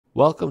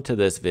Welcome to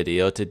this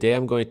video. Today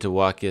I'm going to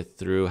walk you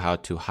through how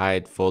to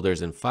hide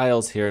folders and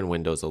files here in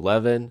Windows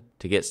 11.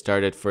 To get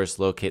started, first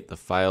locate the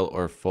file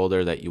or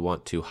folder that you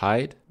want to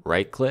hide.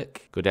 Right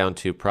click, go down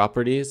to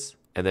Properties,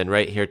 and then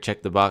right here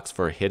check the box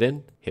for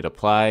Hidden. Hit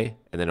Apply,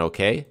 and then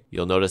OK.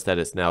 You'll notice that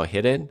it's now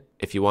hidden.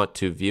 If you want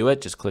to view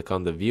it, just click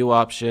on the View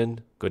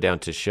option, go down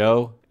to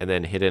Show, and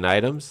then Hidden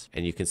Items,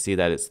 and you can see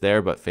that it's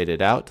there but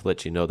faded out to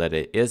let you know that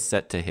it is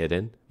set to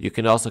hidden. You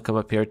can also come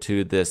up here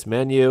to this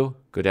menu,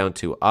 go down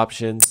to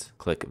Options,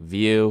 click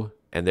View,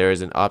 and there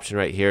is an option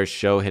right here,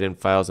 Show Hidden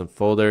Files and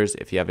Folders.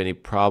 If you have any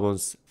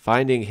problems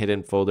finding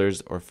hidden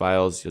folders or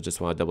files, you'll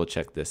just want to double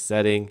check this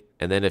setting.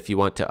 And then if you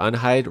want to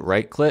unhide,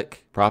 right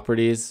click,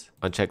 Properties,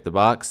 uncheck the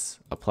box,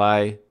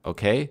 Apply,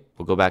 OK.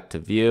 We'll go back to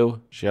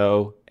View,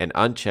 Show, and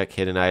uncheck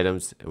Hidden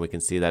Items, and we can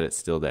see that it's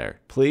still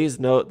there. Please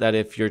note that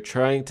if you're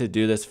trying to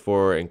do this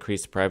for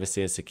increased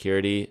privacy and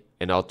security,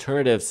 an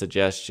alternative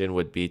suggestion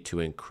would be to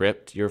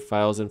encrypt your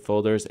files and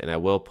folders, and I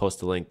will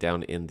post a link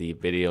down in the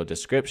video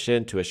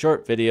description to a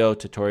short video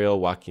tutorial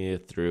walking you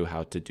through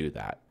how to do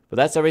that. But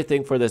that's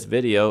everything for this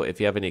video. If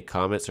you have any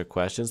comments or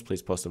questions,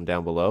 please post them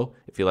down below.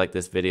 If you like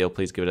this video,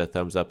 please give it a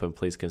thumbs up and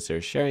please consider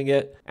sharing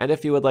it. And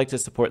if you would like to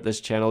support this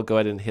channel, go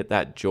ahead and hit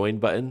that join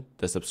button,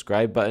 the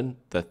subscribe button,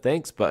 the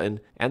thanks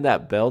button, and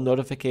that bell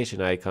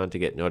notification icon to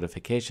get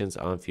notifications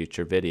on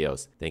future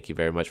videos. Thank you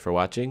very much for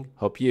watching.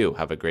 Hope you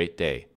have a great day.